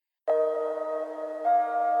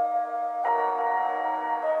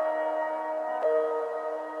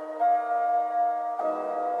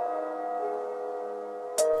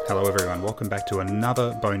Hello everyone, welcome back to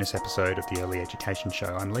another bonus episode of the Early Education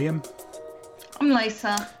Show. I'm Liam. I'm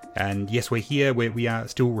Lisa. And yes, we're here. We are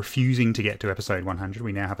still refusing to get to episode 100.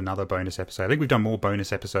 We now have another bonus episode. I think we've done more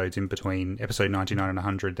bonus episodes in between episode 99 and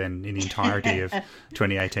 100 than in the entirety of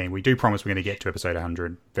 2018. We do promise we're going to get to episode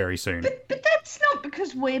 100 very soon. But that's not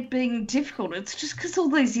because we're being difficult. It's just because all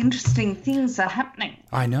these interesting things are happening.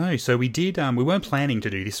 I know. So we did. We weren't planning to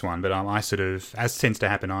do this one, but I sort of, as tends to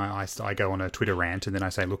happen, I go on a Twitter rant and then I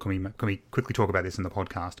say, look, can we quickly talk about this in the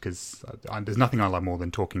podcast? Because there's nothing I love more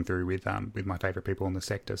than talking through with my favourite people in the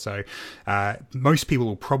sector. So most people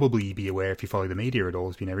will probably be aware, if you follow the media at all,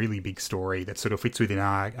 it's been a really big story that sort of fits within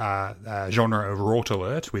our genre of Rort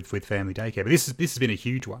alert with family daycare. But this has been a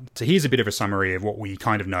huge one. So here's a bit of a summary of what we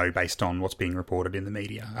kind of know based on what's being reported in the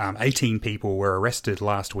media. 18 people were arrested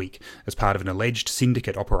last week as part of an alleged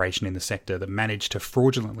syndicate operation in the sector that managed to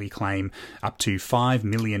fraudulently claim up to $5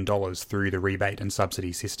 million through the rebate and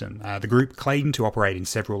subsidy system. The group claimed to operate in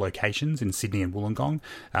several locations in Sydney and Wollongong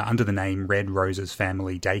under the name Red Roses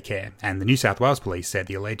Family Daycare. And the New South Wales Police said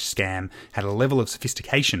the alleged scam had a level of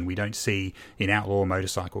sophistication we don't see in outlaw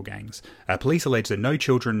motorcycle gangs. Police allege that no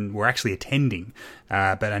children were actually attending,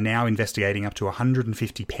 but are now investigating up to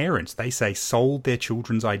 150 parents they say sold their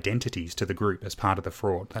children's identities to the group as part of the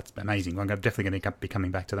fraud. That's amazing. I'm definitely going to be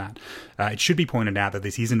coming back to that. It should be pointed out that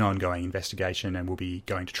this is an ongoing investigation and will be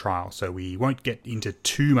going to trial, so we won't get into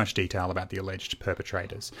too much detail about the alleged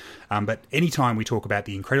perpetrators. But anytime we talk about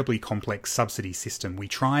the incredibly complex subsidy system, we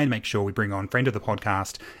try and make sure we bring on friend of the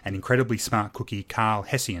podcast and incredibly smart cookie Karl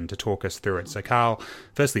Hessian to talk us through it. So Karl,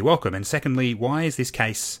 firstly, welcome. And secondly, why is this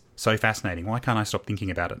case so fascinating? Why can't I stop thinking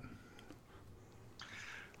about it?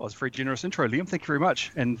 Well, it's a very generous intro, Liam. Thank you very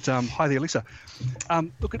much. And hi there, Lisa.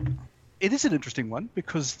 Look, it is an interesting one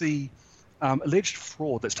because the alleged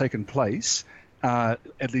fraud that's taken place,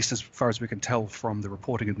 at least as far as we can tell from the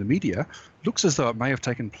reporting in the media, looks as though it may have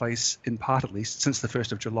taken place, in part at least, since the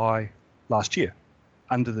 1st of July last year,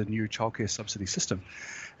 under the new childcare subsidy system.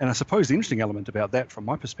 And I suppose the interesting element about that, from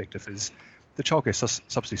my perspective, is the childcare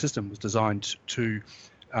subsidy system was designed to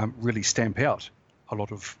really stamp out a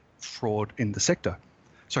lot of fraud in the sector.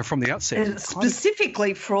 So from the outset... And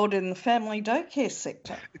specifically fraud in the family daycare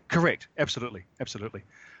sector. Correct, absolutely.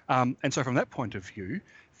 And so from that point of view,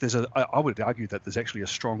 I would argue that there's actually a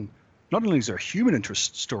strong, not only is there a human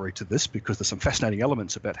interest story to this, because there's some fascinating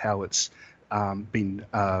elements about how it's been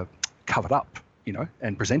covered up,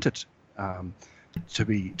 and presented to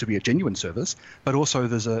be a genuine service, but also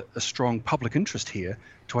there's a strong public interest here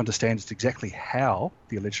to understand just exactly how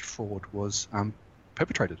the alleged fraud was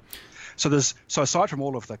perpetrated. So aside from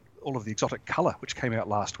all of the exotic colour which came out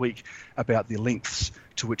last week about the lengths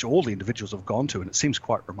to which all the individuals have gone to, and it seems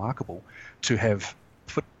quite remarkable to have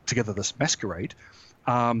put together this masquerade,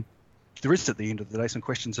 there is at the end of the day some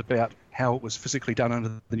questions about how it was physically done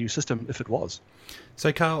under the new system, if it was.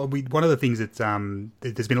 So, Karl, one of the things that's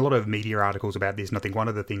there's been a lot of media articles about this, and I think one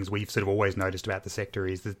of the things we've sort of always noticed about the sector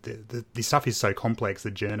is that this stuff is so complex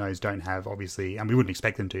that journos don't have, obviously, and we wouldn't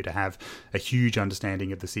expect them to have a huge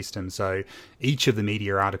understanding of the system. So each of the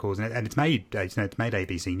media articles, and it's made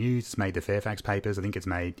ABC News, it's made the Fairfax papers, I think it's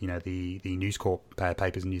made the News Corp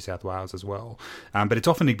papers in New South Wales as well. But it's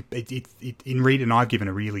often in read, and I've given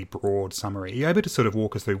a really broad summary. Are you able to sort of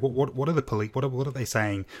walk us through what are the police? What are they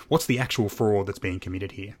saying? What's the actual fraud that's being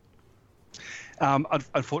committed here?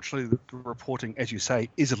 Unfortunately, the reporting, as you say,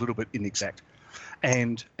 is a little bit inexact.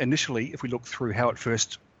 And initially, if we look through how it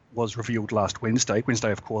first was revealed last Wednesday,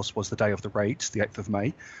 of course, was the day of the raids, the 8th of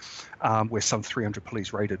May, where some 300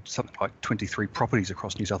 police raided something like 23 properties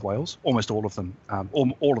across New South Wales, almost all of them,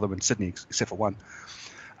 all of them in Sydney except for one.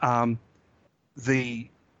 The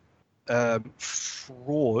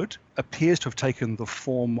fraud appears to have taken the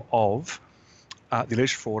form of the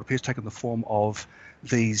alleged fraud appears to have taken the form of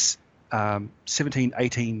these 17,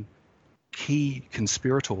 18 key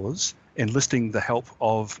conspirators enlisting the help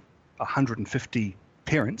of 150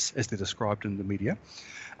 parents, as they're described in the media,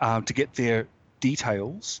 to get their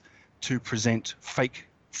details to present fake,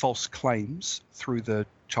 false claims through the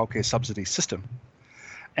childcare subsidy system.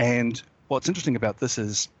 And what's interesting about this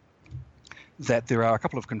is that there are a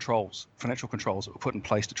couple of financial controls that were put in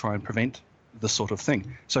place to try and prevent this sort of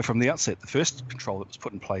thing. So from the outset, the first control that was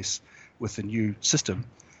put in place with the new system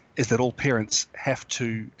is that all parents have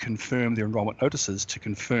to confirm their enrolment notices to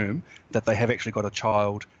confirm that they have actually got a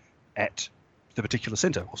child at the particular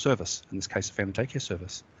centre or service, in this case a family daycare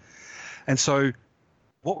service. And so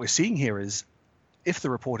what we're seeing here is, if the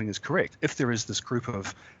reporting is correct, if there is this group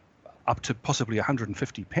of up to possibly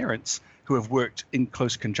 150 parents who have worked in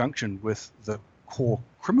close conjunction with the core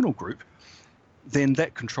criminal group, then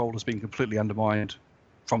that control has been completely undermined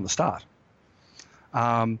from the start.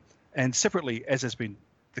 And separately, as has been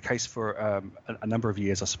the case for a number of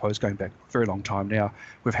years, I suppose, going back a very long time now,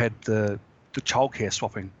 we've had the childcare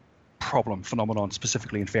swapping phenomenon,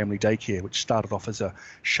 specifically in family daycare, which started off as a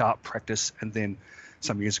sharp practice and then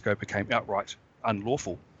some years ago became outright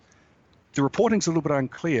unlawful. The reporting's a little bit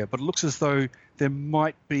unclear, but it looks as though there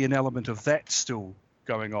might be an element of that still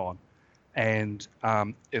going on. And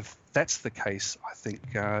if that's the case, I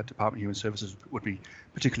think Department of Human Services would be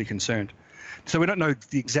particularly concerned. So we don't know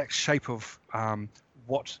the exact shape of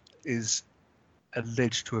what is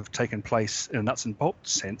alleged to have taken place in a nuts and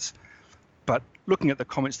bolts sense, but looking at the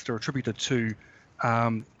comments that are attributed to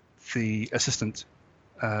the assistant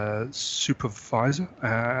supervisor,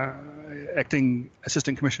 acting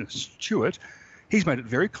assistant commissioner Stewart, he's made it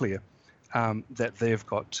very clear that they've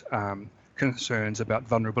got concerns about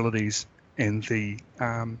vulnerabilities in the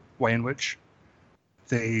way in which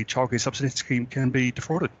the childcare subsidy scheme can be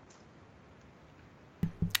defrauded.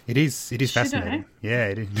 It is fascinating. Yeah,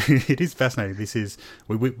 it is fascinating. This is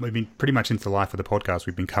we've been pretty much into the life of the podcast.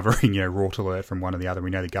 We've been covering Rort alert from one or the other. We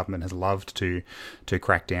know the government has loved to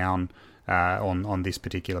crack down on this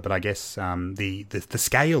particular, but I guess the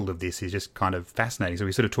scale of this is just kind of fascinating. So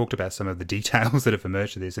we sort of talked about some of the details that have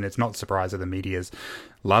emerged of this, and it's not surprising that the media's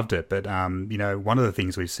loved it. But one of the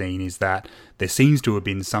things we've seen is that there seems to have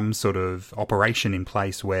been some sort of operation in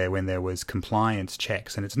place where when there was compliance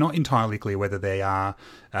checks, and it's not entirely clear whether they are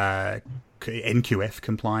NQF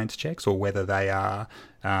compliance checks or whether they are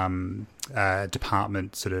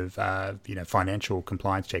department sort of financial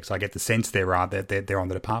compliance checks. I get the sense they're on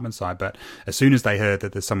the department side, but as soon as they heard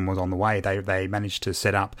that someone was on the way, they managed to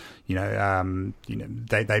set up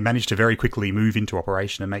they managed to very quickly move into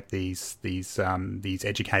operation and make these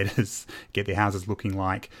educators get their houses looking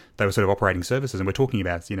like they were sort of operating services. And we're talking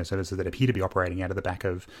about services that appear to be operating out of the back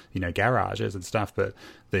of garages and stuff, but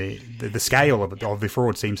the scale of the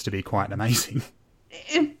fraud seems to be quite amazing.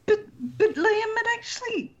 But Liam, it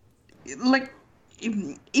actually,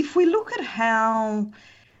 if we look at how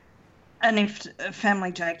a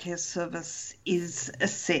family daycare service is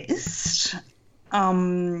assessed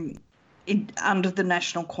under the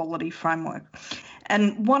National Quality Framework,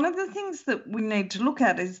 and one of the things that we need to look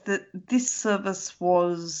at is that this service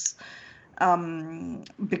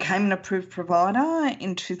became an approved provider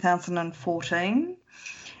in 2014.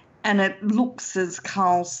 And it looks, as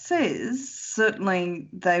Karl says, certainly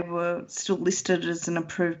they were still listed as an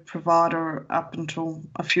approved provider up until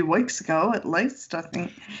a few weeks ago, at least, I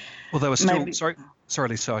think. Well, they were still, sorry,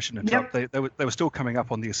 Lisa, I shouldn't interrupt. Yep. They were still coming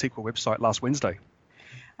up on the ASIQA website last Wednesday.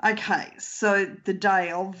 Okay, so the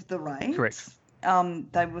day of the raid. Correct.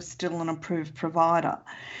 They were still an approved provider.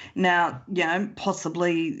 Now,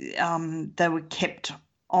 possibly they were kept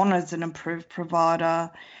on as an approved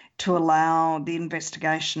provider to allow the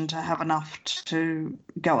investigation to have enough to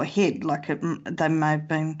go ahead. They may have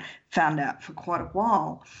been found out for quite a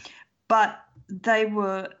while. But they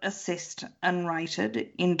were assessed and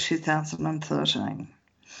rated in 2013.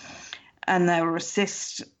 And they were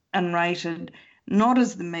assessed and rated not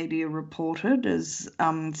as the media reported as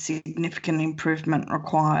significant improvement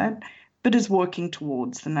required, but is working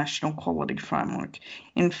towards the National Quality Framework.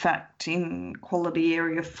 In fact, in Quality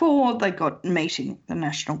Area 4, they got meeting the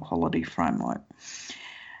National Quality Framework.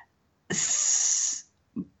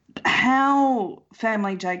 How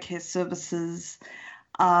family daycare services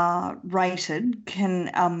are rated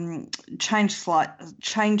can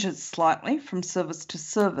changes slightly from service to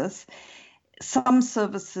service. Some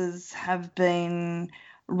services have been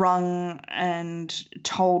rung and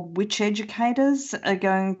told which educators are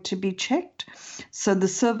going to be checked. So the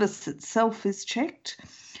service itself is checked.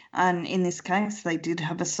 And in this case, they did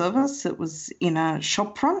have a service. It was in a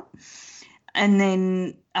shop front. And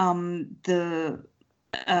then the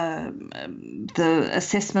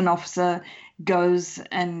assessment officer goes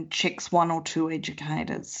and checks one or two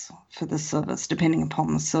educators for the service, depending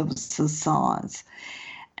upon the service's size.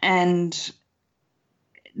 And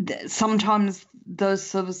sometimes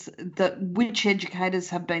those which educators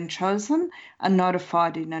have been chosen are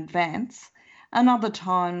notified in advance, and other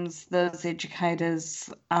times those educators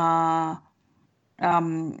are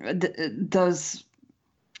the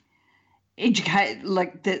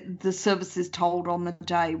service is told on the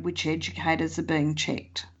day which educators are being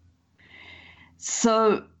checked.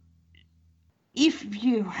 So if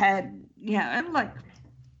you had,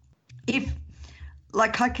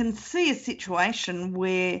 I can see a situation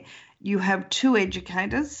where you have two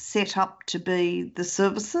educators set up to be the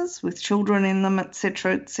services with children in them, et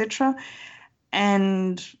cetera,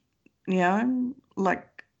 and, the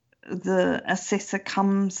assessor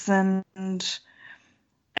comes and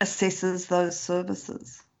assesses those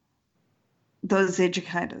services, those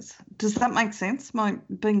educators. Does that make sense? Am I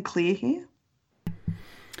being clear here?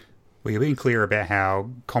 Well, you're being clear about how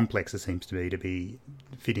complex it seems to be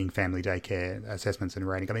fitting family daycare assessments and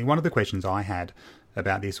rating. I mean, one of the questions I had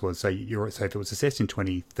about this was, so if it was assessed in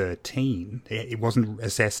 2013, it wasn't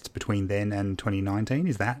assessed between then and 2019.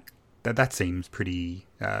 Is that seems pretty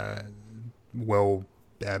well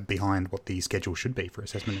behind what the schedule should be for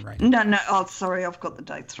assessment and rating? No. Oh, sorry, I've got the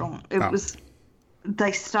dates wrong.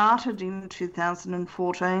 They started in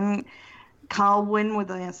 2014. Karl, when were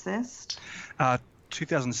they assessed?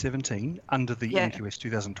 2017 under the NQS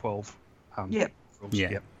 2012 rules.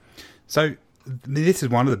 Yeah. So this is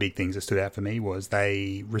one of the big things that stood out for me was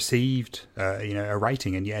they received a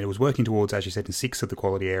rating, and it was working towards, as you said, in 6 of the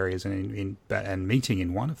quality areas and meeting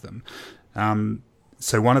in one of them.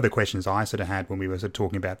 So one of the questions I sort of had when we were sort of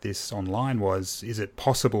talking about this online was, is it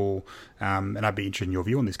possible, and I'd be interested in your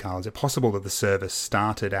view on this, Karl, is it possible that the service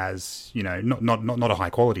started as, not a high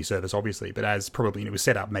quality service, obviously, but as probably it was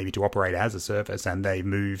set up maybe to operate as a service, and they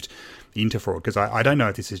moved into fraud? Because I don't know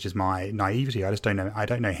if this is just my naivety. I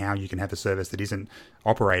don't know how you can have a service that isn't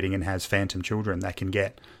operating and has phantom children that can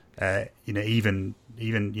get even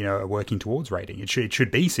working towards rating. It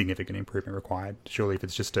should be significant improvement required, surely, if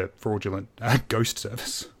it's just a fraudulent ghost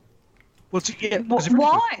service. Well,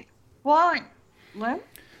 Why? Len?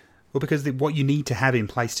 Well, because what you need to have in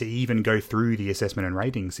place to even go through the assessment and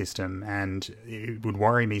rating system, and it would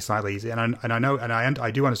worry me slightly. And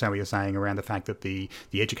I do understand what you're saying around the fact that the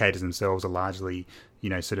educators themselves are largely,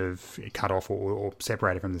 sort of cut off or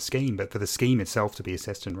separated from the scheme. But for the scheme itself to be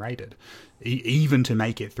assessed and rated, even to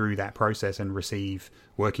make it through that process and receive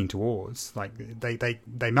working towards, like they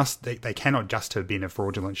cannot just have been a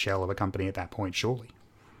fraudulent shell of a company at that point, surely.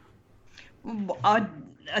 I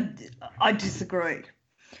disagree.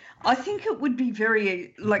 I think it would be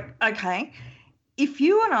very, okay, if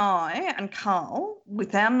you and I and Karl,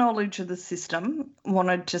 with our knowledge of the system,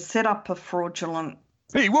 wanted to set up a fraudulent...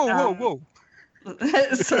 Hey, whoa.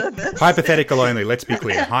 service... Hypothetical only, let's be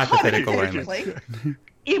clear. Hypothetical only.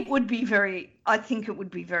 It would be I think it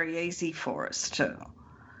would be very easy for us to,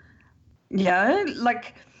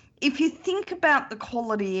 if you think about the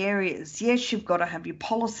quality areas, yes, you've got to have your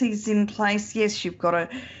policies in place. Yes, you've got to,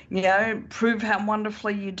 prove how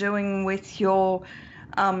wonderfully you're doing with your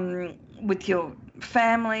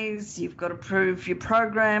families. You've got to prove your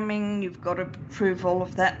programming. You've got to prove all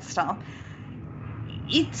of that stuff.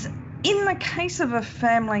 It's in the case of a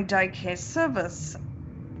family daycare service,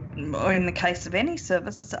 or in the case of any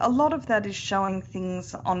service, a lot of that is showing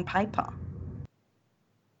things on paper,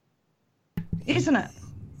 isn't it?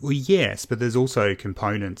 Well, yes, but there's also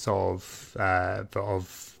components of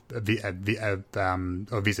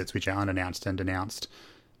visits which are unannounced and announced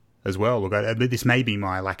as well. Look, this may be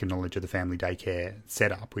my lack of knowledge of the family daycare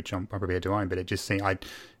setup, which I'm prepared to own, but it just seems I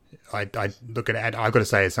look at it. I've got to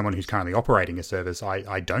say, as someone who's currently operating a service,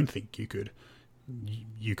 I don't think you could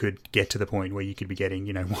get to the point where you could be getting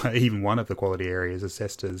even one of the quality areas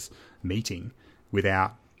assessed as meeting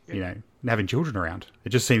without having children around. It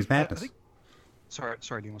just seems madness. Sorry,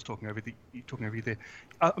 Liam was talking over you there.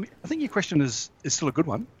 I think your question is still a good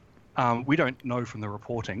one. We don't know from the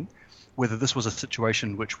reporting whether this was a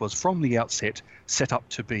situation which was from the outset set up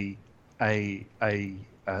to be a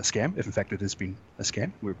scam, if in fact it has been a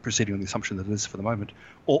scam. We're proceeding on the assumption that it is for the moment,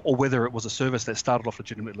 or whether it was a service that started off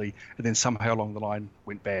legitimately and then somehow along the line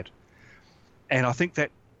went bad. And I think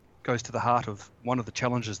that goes to the heart of one of the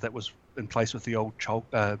challenges that was in place with the old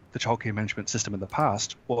childcare management system in the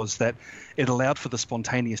past, was that it allowed for the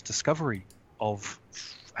spontaneous discovery of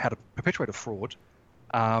how to perpetuate a fraud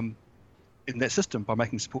in that system by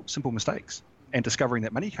making simple mistakes and discovering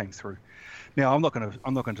that money came through. Now, I'm not going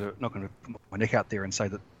to put my neck out there and say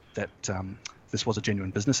that this was a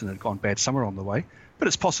genuine business and had gone bad somewhere on the way, but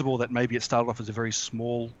it's possible that maybe it started off as a very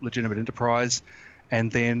small legitimate enterprise,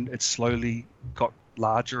 and then it slowly got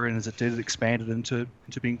larger, and as it did, it expanded into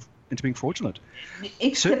being fraudulent.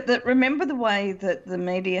 Except that, remember the way that the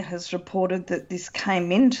media has reported that this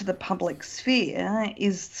came into the public sphere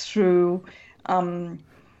is through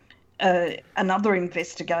another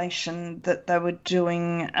investigation that they were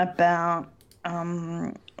doing about,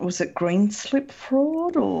 was it green slip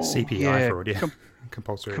fraud or CPI fraud? Yeah,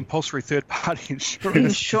 compulsory third-party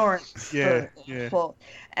insurance. For,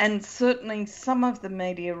 and certainly some of the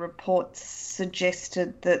media reports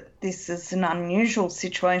suggested that this is an unusual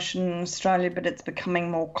situation in Australia, but it's becoming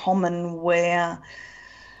more common, where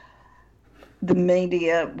the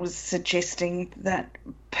media was suggesting that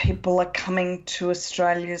people are coming to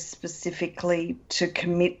Australia specifically to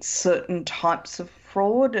commit certain types of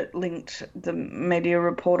fraud. It linked the media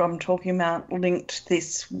report I'm talking about, linked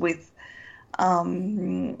this with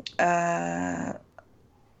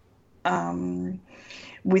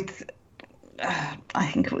with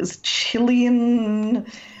I think it was Chilean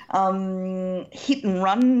hit and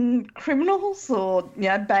run criminals, or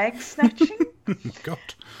bag snatching. God.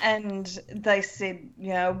 And they said,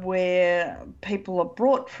 where people are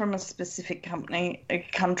brought from a specific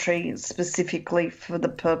country specifically for the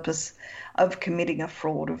purpose of committing a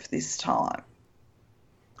fraud of this type.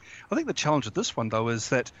 I think the challenge with this one, though, is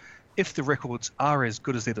that if the records are as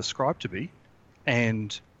good as they're described to be,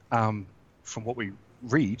 and from what we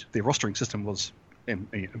read, their rostering system was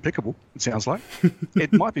impeccable, it sounds like,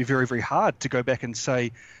 it might be very, very hard to go back and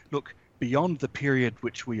say, look, beyond the period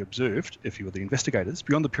which we observed, if you were the investigators,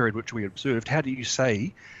 beyond the period which we observed, how do you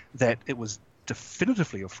say that it was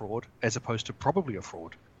definitively a fraud as opposed to probably a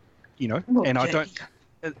fraud? Well, and I don't.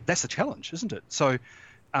 That's the challenge, isn't it? So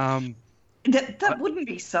that wouldn't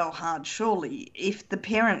be so hard, surely, if the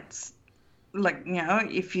parents,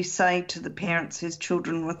 if you say to the parents whose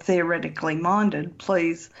children were theoretically minded,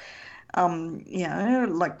 please,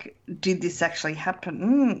 did this actually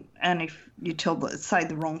happen? And if you say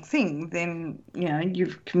the wrong thing, then,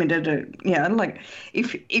 you've committed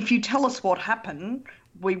if you tell us what happened,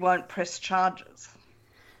 we won't press charges.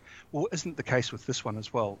 Well, isn't the case with this one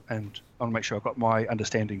as well? And I want to make sure I've got my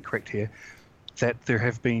understanding correct here, that there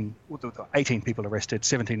have been 18 people arrested,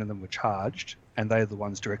 17 of them were charged, and they're the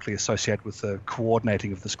ones directly associated with the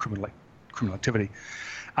coordinating of this criminal activity.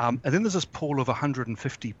 And then there's this pool of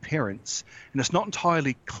 150 parents, and it's not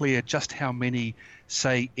entirely clear just how many,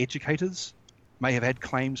 say, educators may have had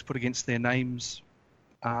claims put against their names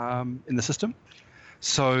in the system.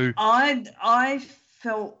 So I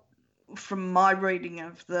felt from my reading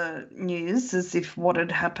of the news as if what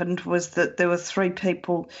had happened was that there were 3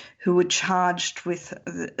 people who were charged with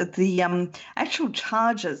the actual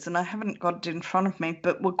charges, and I haven't got it in front of me,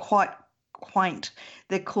 but were quite quaint.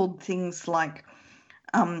 They're called things like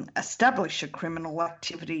establish a criminal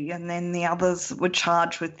activity, and then the others were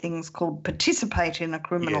charged with things called participate in a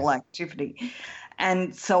criminal activity.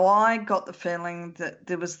 And so I got the feeling that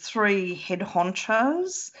there was 3 head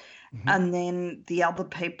honchos, and then the other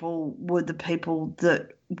people were the people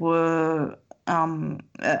that were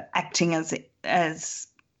acting as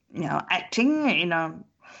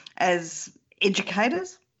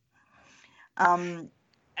educators.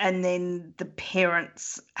 And then the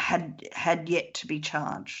parents had yet to be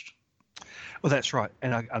charged. Well, that's right,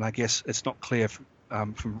 and I guess it's not clear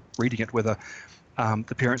from reading it whether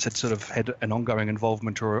the parents had sort of had an ongoing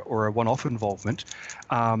involvement or a one-off involvement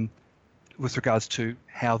with regards to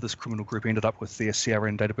how this criminal group ended up with their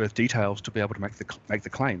CRN date of birth details to be able to make the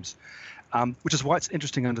claims, which is why it's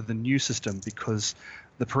interesting under the new system, because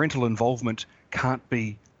the parental involvement can't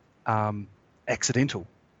be accidental.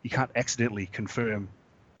 You can't accidentally confirm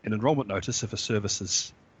an enrolment notice if a service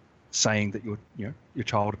is saying that your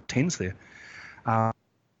child attends there.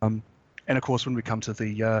 And of course, when we come to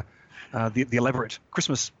the elaborate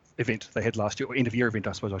Christmas event they had last year, or end of year event,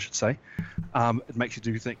 I suppose I should say, it makes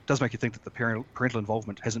you does make you think that the parental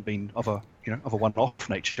involvement hasn't been of a one-off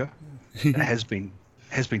nature. It has been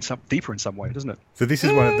some deeper in some way, doesn't it? So this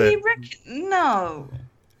is one of the. No,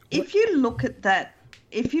 if you look at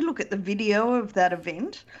the video of that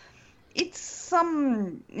event, it's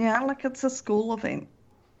it's a school event.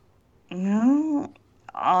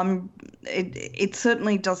 It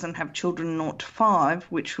certainly doesn't have children 0 to 5,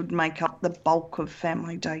 which would make up the bulk of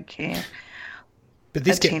family daycare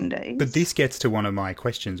attendees. But this gets to one of my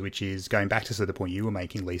questions, which is going back to the point you were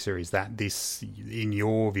making, Lisa, is that this, in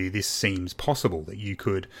your view, this seems possible that you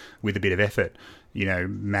could, with a bit of effort,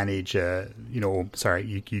 manage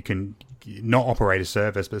you can not operate a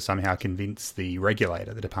service, but somehow convince the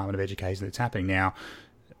regulator, the Department of Education, that it's happening. Now,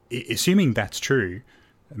 assuming that's true,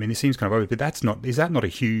 I mean, it seems kind of obvious, but is that not a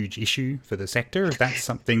huge issue for the sector? If that's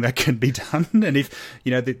something that can be done, and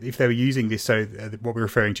if they were using this, so what we're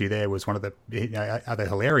referring to there was one of the other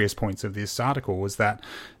hilarious points of this article was that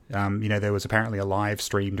there was apparently a live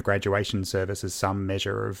streamed graduation service as some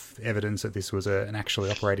measure of evidence that this was an actually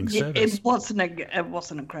operating service. It wasn't a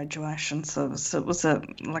graduation service. It was a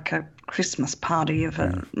Christmas party of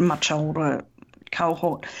a much older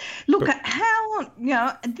cohort. Look at how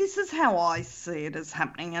this is how I see it as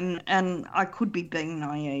happening, and I could be being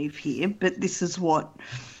naive here, but this is what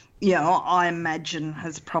I imagine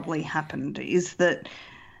has probably happened, is that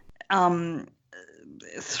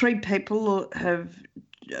 3 people have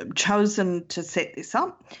chosen to set this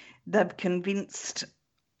up. They've convinced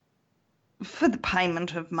for the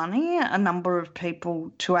payment of money, a number of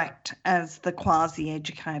people to act as the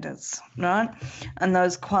quasi-educators, right? And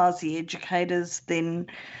those quasi-educators then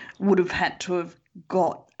would have had to have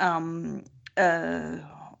got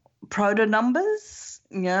proto numbers,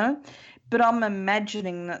 but I'm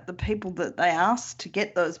imagining that the people that they asked to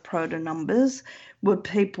get those proto numbers were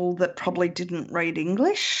people that probably didn't read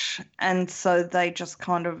English, and so they just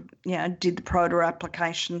kind of, did the proto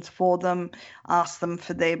applications for them, asked them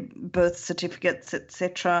for their birth certificates,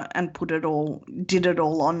 etc., and did it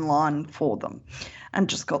all online for them, and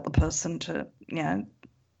just got the person to,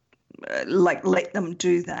 let them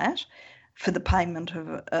do that for the payment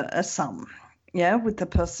of a sum, with the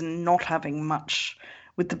person not having much,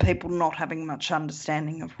 with the people not having much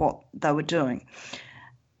understanding of what they were doing.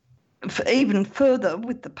 Even further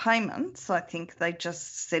with the payments, I think they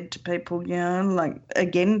just said to people,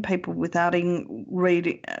 again, people without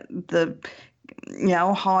reading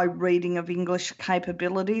high reading of English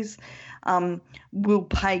capabilities, will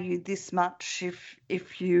pay you this much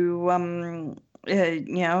if you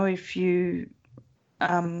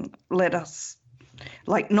let us,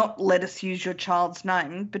 not let us use your child's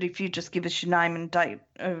name, but if you just give us your name and date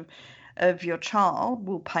of your child,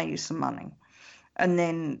 we'll pay you some money. And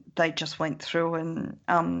then they just went through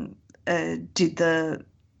and did the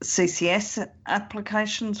CCS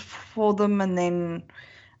applications for them, and then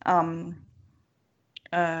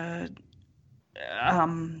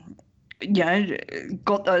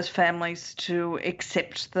got those families to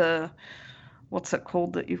accept the, what's it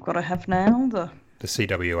called that you've got to have now? The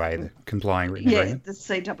CWA, the complying written agreement. The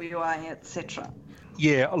CWA, etc.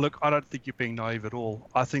 Yeah, look, I don't think you're being naive at all.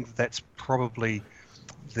 I think that's probably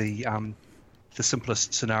the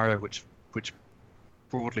simplest scenario, which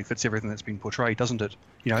broadly fits everything that's been portrayed, doesn't it?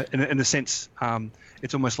 In a sense,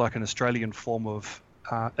 it's almost like an Australian form of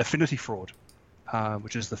affinity fraud,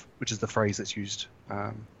 which is the phrase that's used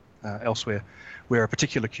elsewhere, where a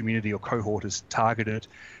particular community or cohort is targeted,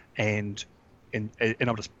 and I'm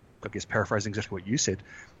just, I guess, paraphrasing exactly what you said,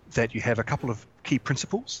 that you have a couple of key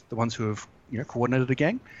principals, the ones who have coordinated a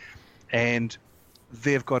gang, and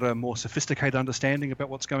they've got a more sophisticated understanding about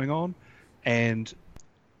what's going on. And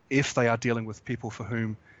if they are dealing with people for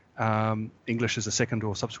whom English is a second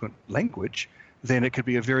or subsequent language, then it could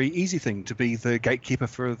be a very easy thing to be the gatekeeper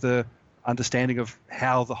for the understanding of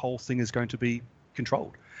how the whole thing is going to be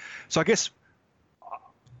controlled. So I guess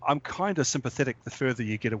I'm kind of sympathetic the further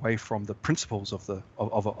you get away from the principles of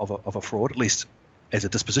a fraud, at least as a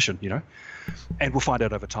disposition, and we'll find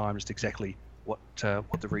out over time just exactly what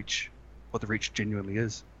the reach genuinely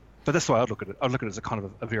is. But that's the way I'd look at it. I'd look at it as a kind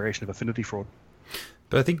of a variation of affinity fraud.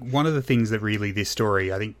 But I think one of the things that really this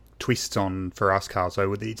story, I think, twists on for us, Karl,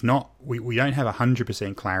 so it's not, we don't have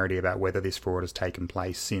 100% clarity about whether this fraud has taken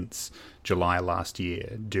place since July last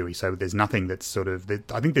year, do we? So there's nothing that's sort of,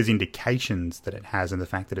 I think there's indications that it has, and the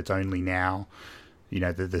fact that it's only now,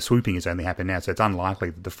 the swooping has only happened now, so it's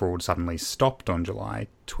unlikely that the fraud suddenly stopped on July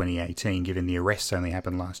 2018, given the arrests only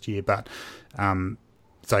happened last year. But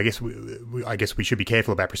so I guess we should be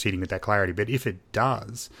careful about proceeding with that clarity. But if it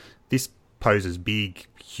does, this poses big,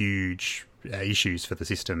 huge issues for the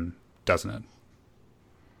system, doesn't it?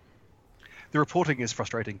 The reporting is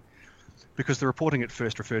frustrating because the reporting at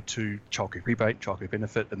first referred to childcare rebate, childcare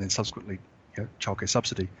benefit, and then subsequently childcare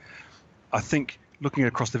subsidy. I think looking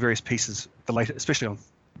across the various pieces, especially on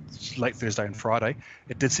late Thursday and Friday,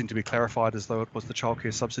 it did seem to be clarified as though it was the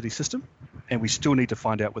childcare subsidy system, and we still need to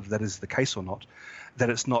find out whether that is the case or not. That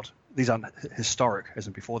it's not, these aren't historic as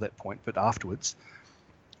in before that point, but afterwards.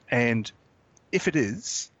 And if it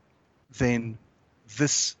is, then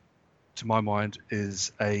this, to my mind,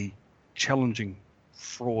 is a challenging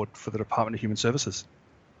fraud for the Department of Human Services.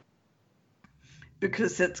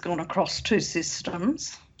 Because it's gone across two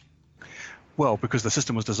systems. Well, because the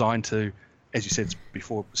system was designed to, as you said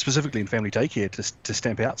before, specifically in family daycare, to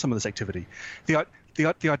stamp out some of this activity. The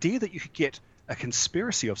idea that you could get a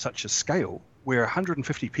conspiracy of such a scale where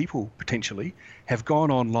 150 people potentially have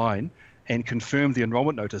gone online and confirmed the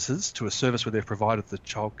enrolment notices to a service where they've provided the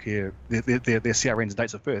childcare, their CRNs and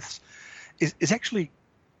dates of births, is actually,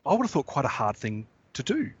 I would have thought, quite a hard thing to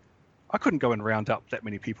do. I couldn't go and round up that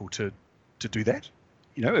many people to do that.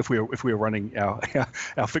 If we were running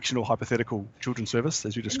our fictional hypothetical children's service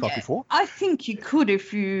as you described before. I think you could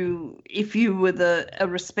if you were a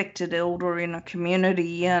respected elder in a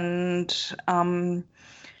community, and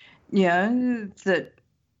that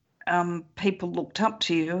people looked up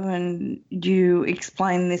to you, and you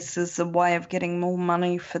explain this as a way of getting more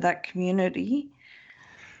money for that community.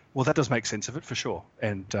 Well, that does make sense of it for sure,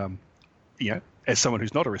 and as someone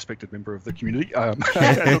who's not a respected member of the community, can't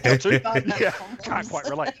quite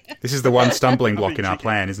relate. This is the one stumbling block in our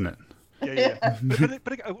plan, isn't it? Yeah.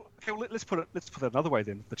 But okay, well, let's put it another way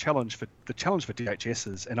then. The challenge for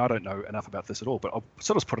DHS is, and I don't know enough about this at all, but I'll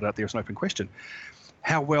sort of put it out there as an open question: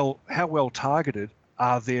 how well targeted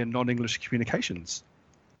are their non-English communications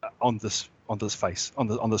on this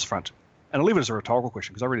front? And I'll leave it as a rhetorical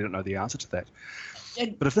question because I really don't know the answer to that.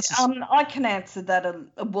 But if this is... I can answer that.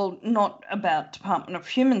 Well, not about Department of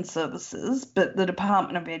Human Services, but the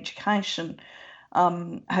Department of Education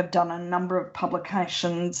have done a number of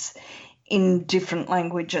publications in different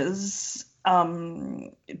languages,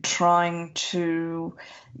 trying to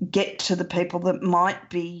get to the people that might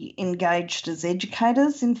be engaged as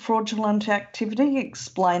educators in fraudulent activity,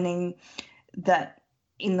 explaining that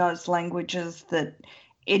in those languages that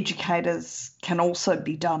educators can also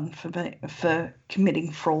be done for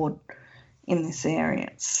committing fraud in this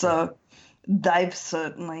area. So they've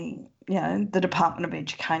certainly, the Department of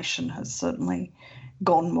Education has certainly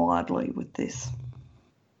gone widely with this.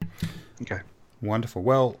 Okay. Wonderful.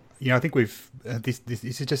 Well, I think we've this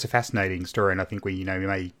is just a fascinating story, and I think we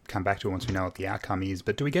may come back to it once we know what the outcome is.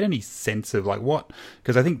 But do we get any sense of what?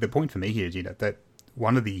 Because I think the point for me here is that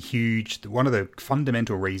one of the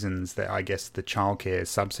fundamental reasons that I guess the childcare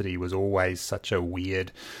subsidy was always such a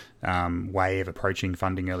weird way of approaching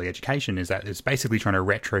funding early education is that it's basically trying to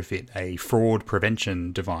retrofit a fraud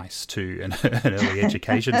prevention device to an early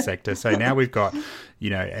education sector. So now we've got,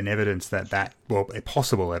 an evidence that a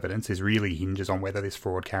possible evidence is really hinges on whether this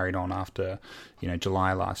fraud carried on after,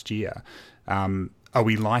 July last year. Are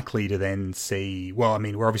we likely to then see... Well, I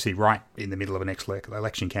mean, we're obviously right in the middle of a next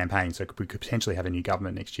election campaign, so we could potentially have a new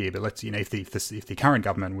government next year. But let's, if the current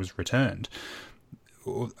government was returned,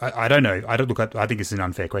 I don't know. I think it's an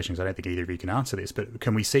unfair question because I don't think either of you can answer this. But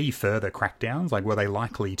can we see further crackdowns? Like, were they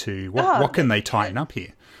likely to? What can they tighten up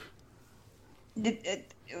here?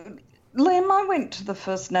 Liam, I went to the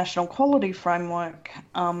first National Quality Framework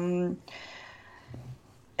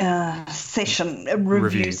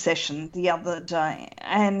review session the other day,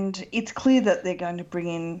 and it's clear that they're going to bring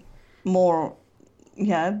in more,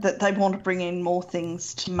 that they want to bring in more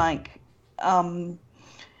things to make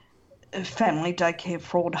family daycare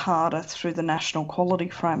fraud harder through the National Quality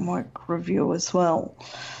Framework review as well.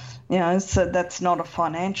 So that's not a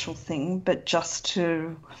financial thing, but just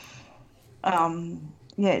to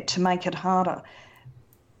make it harder.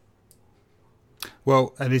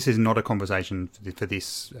 Well, this is not a conversation for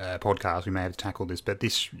this podcast. We may have tackled this, but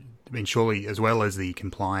surely, as well as the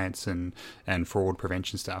compliance and fraud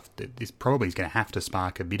prevention stuff, this probably is going to have to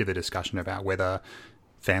spark a bit of a discussion about whether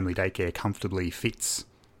family daycare comfortably fits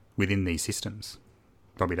within these systems.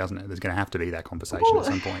 Probably doesn't it? There's going to have to be that conversation at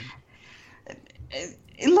some point.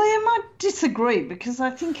 Liam, I disagree because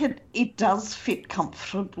I think it does fit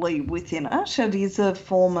comfortably within it. It is a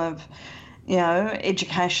form of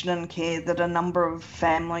education and care that a number of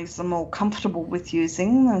families are more comfortable with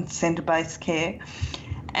using than centre-based care.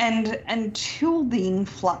 And until the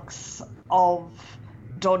influx of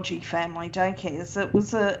dodgy family daycares, it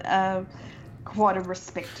was quite a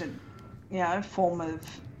respected, form of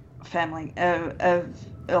family of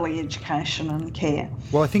early education and care.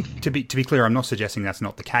 Well, I think to be clear, I'm not suggesting that's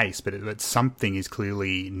not the case, but something is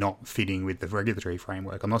clearly not fitting with the regulatory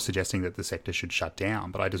framework. I'm not suggesting that the sector should shut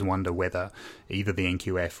down, but I just wonder whether either the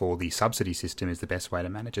NQF or the subsidy system is the best way to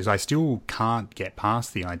manage it. I still can't get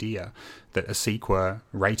past the idea that a CEQA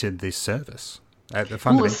rated this service. The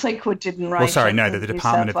CEQA didn't rate it. The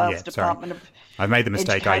Department of I've made the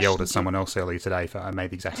mistake. I yelled at someone else earlier today. I made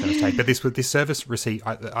the exact same mistake. But this service received...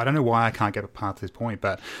 I don't know why I can't get past this point,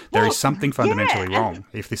 but there is something fundamentally wrong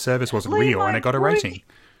if this service wasn't real and it got a rating.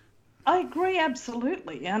 I agree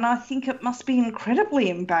absolutely, and I think it must be incredibly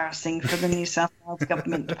embarrassing for the New South Wales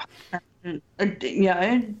government,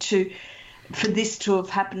 for this to have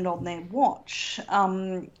happened on their watch,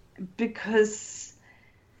 because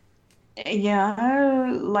yes,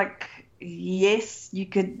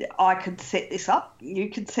 I could set this up, you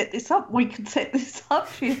could set this up, we could set this up,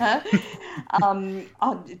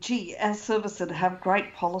 our service would have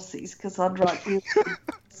great policies because I'd write you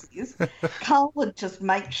policies. Karl would just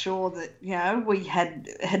make sure that, we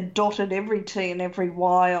had dotted every T and every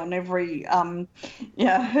Y on every,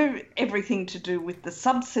 everything to do with the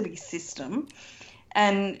subsidy system.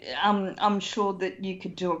 And I'm sure that you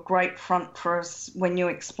could do a great front for us when you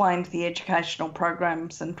explained the educational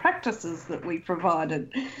programs and practices that we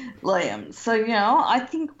provided, Liam. So, I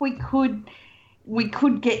think we could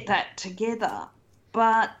get that together,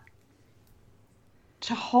 but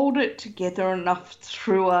to hold it together enough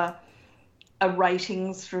through a a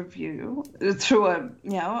ratings review, through a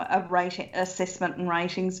rating assessment and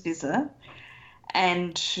ratings visit.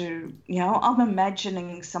 And I'm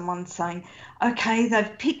imagining someone saying, okay,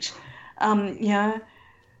 they've picked,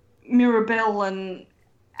 Mirabelle and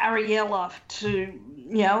Ariella to,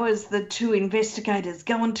 as the two investigators.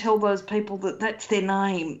 Go and tell those people that that's their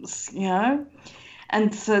names,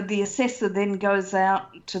 And so the assessor then goes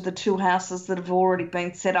out to the two houses that have already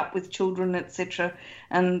been set up with children, etc.,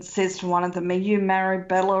 and says to one of them, are you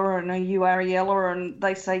Maribella and are you Ariella? And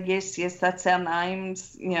they say, yes, that's our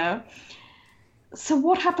names, So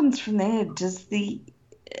what happens from there? Does the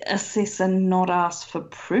assessor not ask for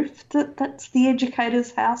proof that that's the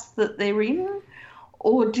educator's house that they're in?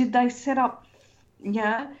 Or did they set up,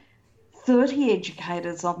 30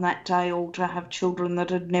 educators on that day all to have children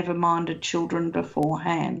that had never minded children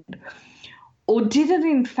beforehand? Or did it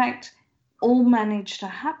in fact all manage to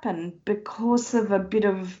happen because of a bit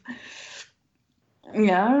of,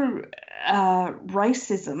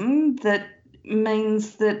 racism that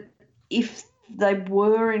means that if they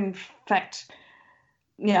were in fact,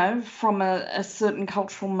 from a certain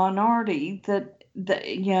cultural minority, that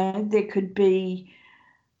there could be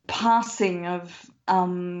passing of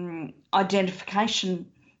identity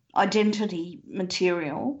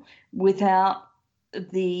material without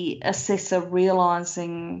the assessor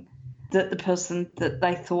realising that the person that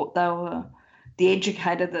they thought they were, the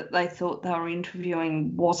educator that they thought they were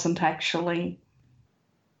interviewing, wasn't actually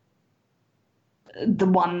the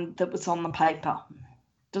one that was on the paper.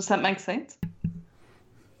 Does that make sense?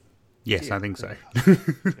 Yes, I think so. I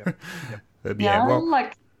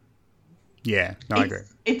agree.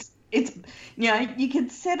 It's you can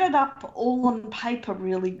set it up all on paper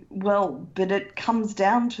really well, but it comes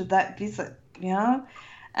down to that visit,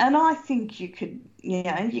 And I think you could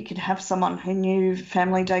have someone who knew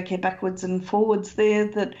family daycare backwards and forwards there,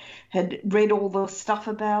 that had read all the stuff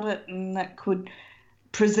about it and that could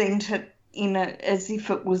present it as if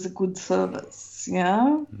it was a good service,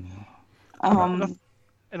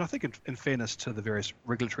 And I think in fairness to the various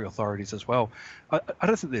regulatory authorities as well, I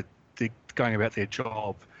don't think they're going about their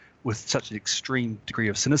job with such an extreme degree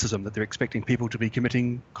of cynicism that they're expecting people to be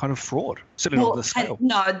committing kind of fraud, certainly not on this scale.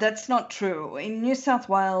 No, that's not true. In New South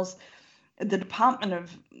Wales, the Department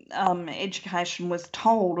of Education was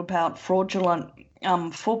told about fraudulent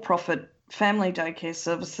for-profit family daycare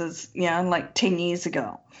services, like 10 years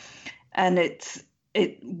ago. And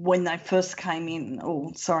when they first came in,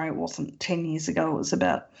 it wasn't 10 years ago, it was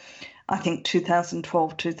about, I think,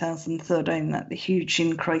 2012, 2013, that the huge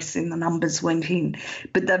increase in the numbers went in.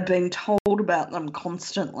 But they've been told about them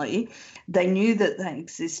constantly. They knew that they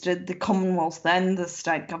existed. The Commonwealth and the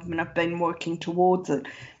state government have been working towards it.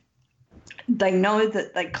 They know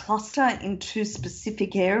that they cluster in two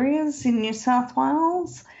specific areas in New South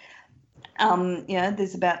Wales.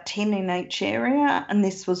 There's about 10 in each area, and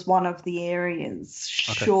this was one of the areas.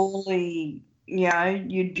 Okay. Surely,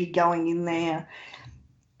 you'd be going in there,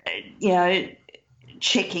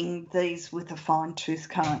 checking these with a fine-tooth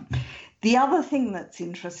comb. The other thing that's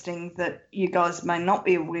interesting that you guys may not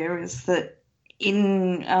be aware is that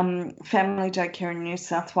in family daycare in New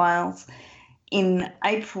South Wales, in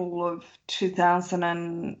April of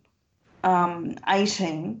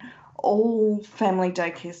 2018, all family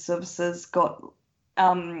daycare services got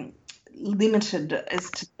limited as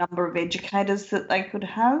to the number of educators that they could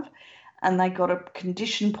have, and they got a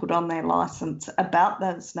condition put on their licence about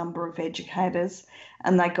those number of educators,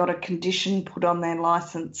 and they got a condition put on their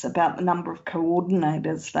licence about the number of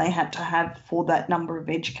coordinators they had to have for that number of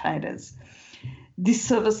educators. This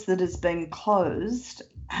service that has been closed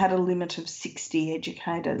had a limit of 60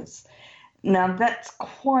 educators. Now, that's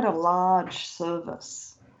quite a large service.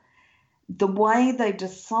 The way they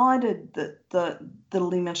decided that the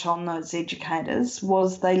limit on those educators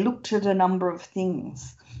was they looked at a number of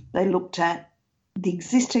things. They looked at the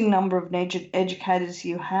existing number of educators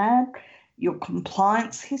you had, your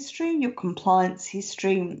compliance history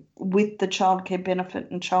with the childcare benefit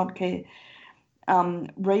and childcare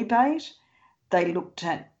rebate. They looked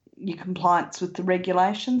at your compliance with the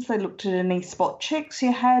regulations. They looked at any spot checks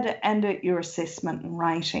you had and at your assessment and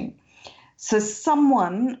rating. So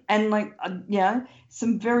someone, and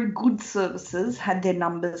some very good services had their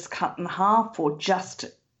numbers cut in half or just,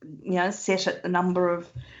 set at the number of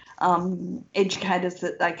educators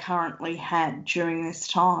that they currently had during this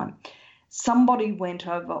time. Somebody went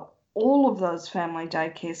over all of those family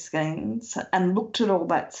daycare schemes and looked at all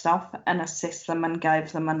that stuff and assessed them and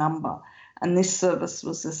gave them a number. And this service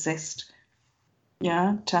was assessed,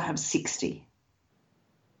 to have 60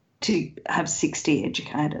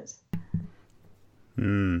 educators.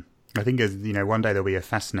 I think one day there'll be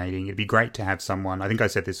it'd be great to have someone, I think I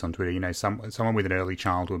said this on Twitter, someone with an early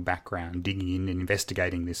childhood background digging in and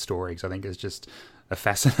investigating this story, because I think it's just a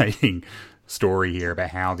fascinating story here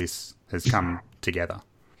about how this has come together.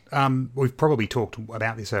 We've probably talked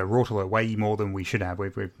about this Rort alert way more than we should have.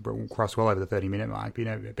 We've crossed well over the 30-minute mark.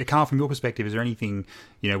 But Karl, from your perspective, is there anything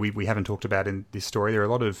we haven't talked about in this story? There are a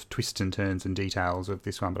lot of twists and turns and details of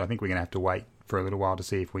this one, but I think we're going to have to wait for a little while to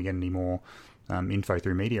see if we get any more info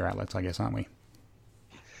through media outlets, I guess, aren't we?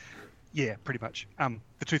 Yeah, pretty much.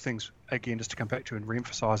 The two things, again, just to come back to and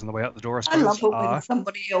re-emphasise on the way out the door, I suppose, I love it when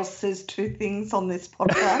somebody else says two things on this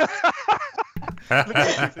podcast. Look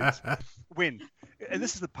at two things. When, and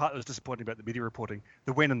this is the part that was disappointing about the media reporting,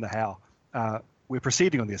 the when and the how. We're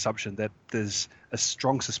proceeding on the assumption that there's a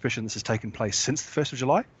strong suspicion this has taken place since the 1st of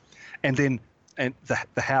July. And then the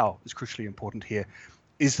how is crucially important here.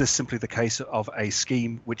 Is this simply the case of a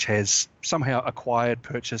scheme which has somehow acquired,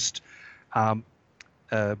 purchased,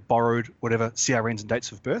 borrowed, whatever, CRNs and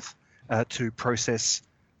dates of birth to process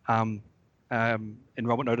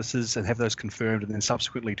enrolment notices and have those confirmed and then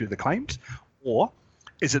subsequently do the claims? Or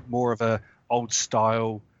is it more of a old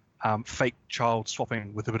style fake child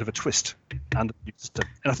swapping with a bit of a twist under the system?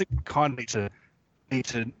 And I think we kind of need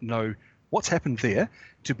to know what's happened there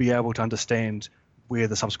to be able to understand where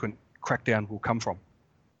the subsequent crackdown will come from,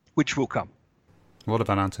 which will come. A lot of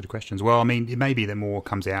unanswered questions. Well, I mean, it may be that more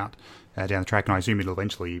comes out down the track, and I assume it'll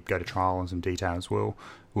eventually go to trial and some details will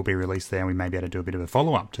be released there, and we may be able to do a bit of a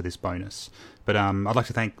follow-up to this bonus. But I'd like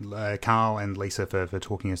to thank Karl and Lisa for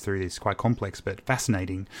talking us through this quite complex but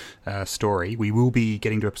fascinating story. We will be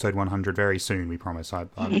getting to episode 100 very soon, we promise.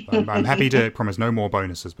 I'm happy to promise no more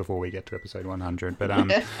bonuses before we get to episode 100. But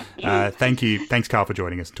thanks, Karl, for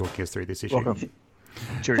joining us and talking us through this issue. Welcome.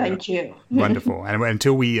 Cheerio. Thank you. Wonderful. And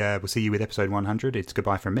until we'll see you with episode 100, it's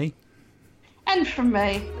goodbye from me. And from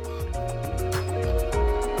me.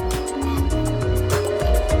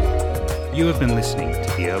 You have been listening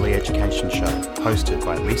to The Early Education Show, hosted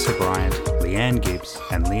by Lisa Bryant, Leanne Gibbs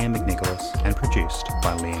and Liam McNicholas, and produced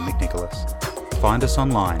by Liam McNicholas. Find us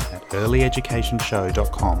online at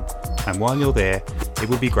earlyeducationshow.com, and while you're there, it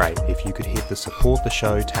would be great if you could hit the Support the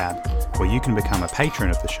Show tab, where you can become a patron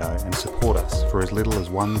of the show and support us for as little as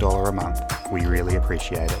 $1 a month. We really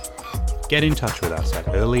appreciate it. Get in touch with us at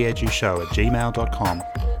earlyedushow@gmail.com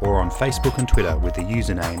or on Facebook and Twitter with the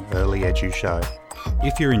username earlyedushow.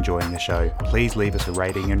 If you're enjoying the show, please leave us a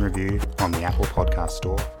rating and review on the Apple Podcast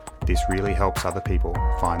Store. This really helps other people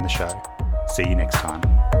find the show. See you next time.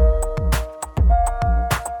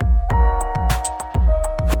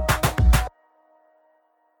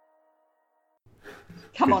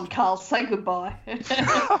 Come on, Karl, say goodbye.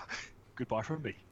 Goodbye from me.